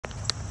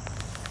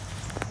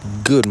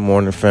Good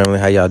morning, family.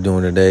 How y'all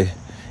doing today?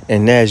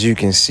 And as you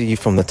can see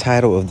from the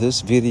title of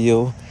this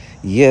video,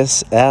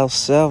 yes,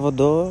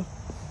 Salvador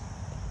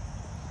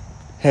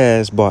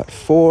has bought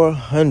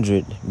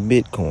 400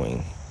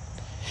 Bitcoin.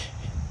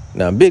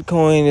 Now,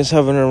 Bitcoin is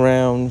hovering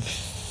around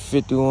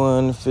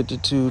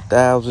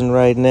 52,000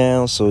 right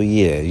now. So,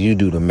 yeah, you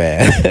do the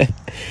math.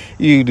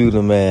 You do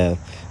the math.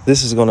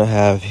 This is going to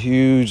have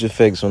huge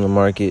effects on the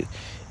market.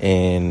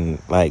 And,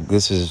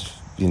 this is,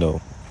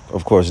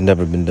 of course,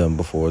 never been done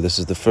before. This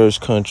is the first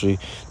country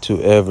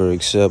to ever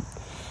accept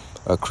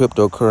a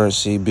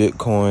cryptocurrency,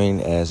 Bitcoin,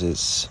 as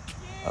its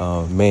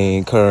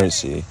main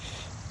currency.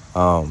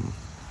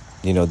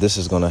 This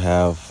is going to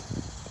have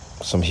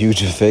some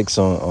huge effects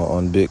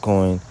on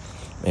Bitcoin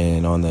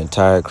and on the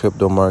entire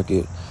crypto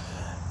market.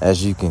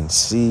 As you can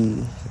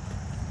see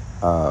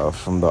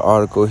from the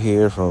article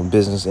here from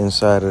Business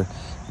Insider,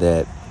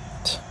 that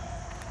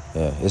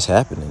it's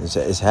happening.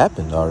 It's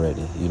happened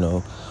already.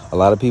 A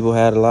lot of people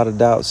had a lot of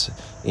doubts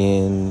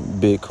in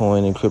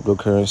Bitcoin and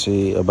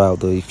cryptocurrency about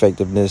the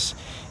effectiveness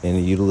and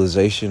the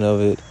utilization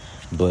of it.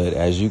 But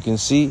as you can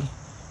see,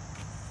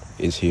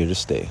 it's here to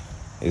stay.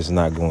 It's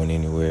not going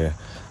anywhere.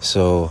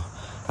 So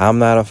I'm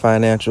not a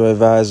financial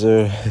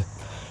advisor.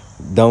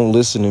 Don't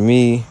listen to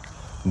me.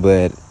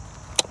 But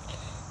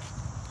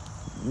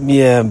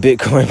yeah,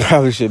 Bitcoin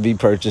probably should be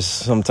purchased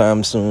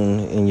sometime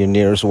soon in your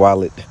nearest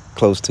wallet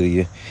close to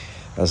you.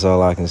 That's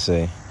all I can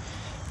say.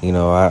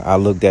 I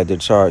looked at the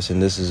charts,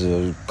 and this is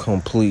a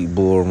complete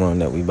bull run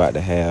that we about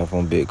to have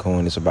on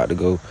Bitcoin. It's about to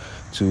go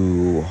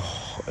to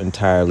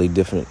entirely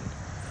different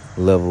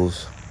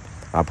levels.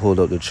 I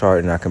pulled up the chart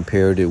and I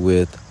compared it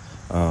with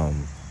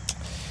Ethereum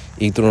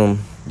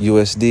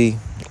USD,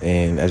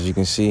 and as you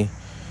can see,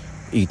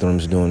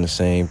 Ethereum's doing the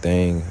same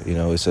thing.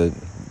 It's a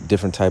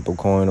different type of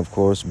coin, of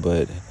course,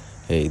 but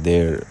hey,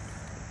 they're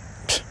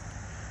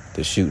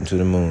shooting to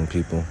the moon,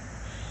 people.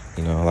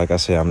 Like I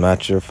said, I'm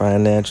not your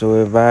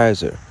financial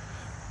advisor,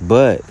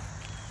 but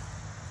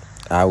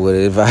I would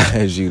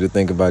advise you to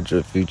think about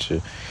your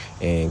future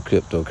in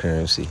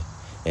cryptocurrency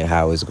and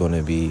how it's going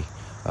to be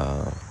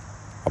a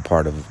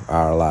part of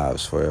our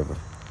lives forever.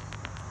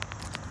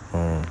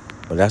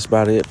 But that's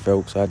about it,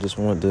 folks. I just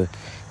wanted to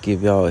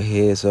give y'all a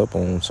heads up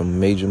on some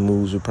major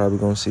moves we're probably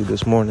going to see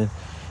this morning.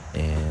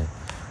 And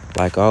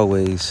like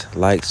always,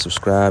 like,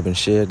 subscribe, and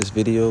share this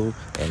video.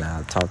 And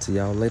I'll talk to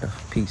y'all later.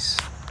 Peace.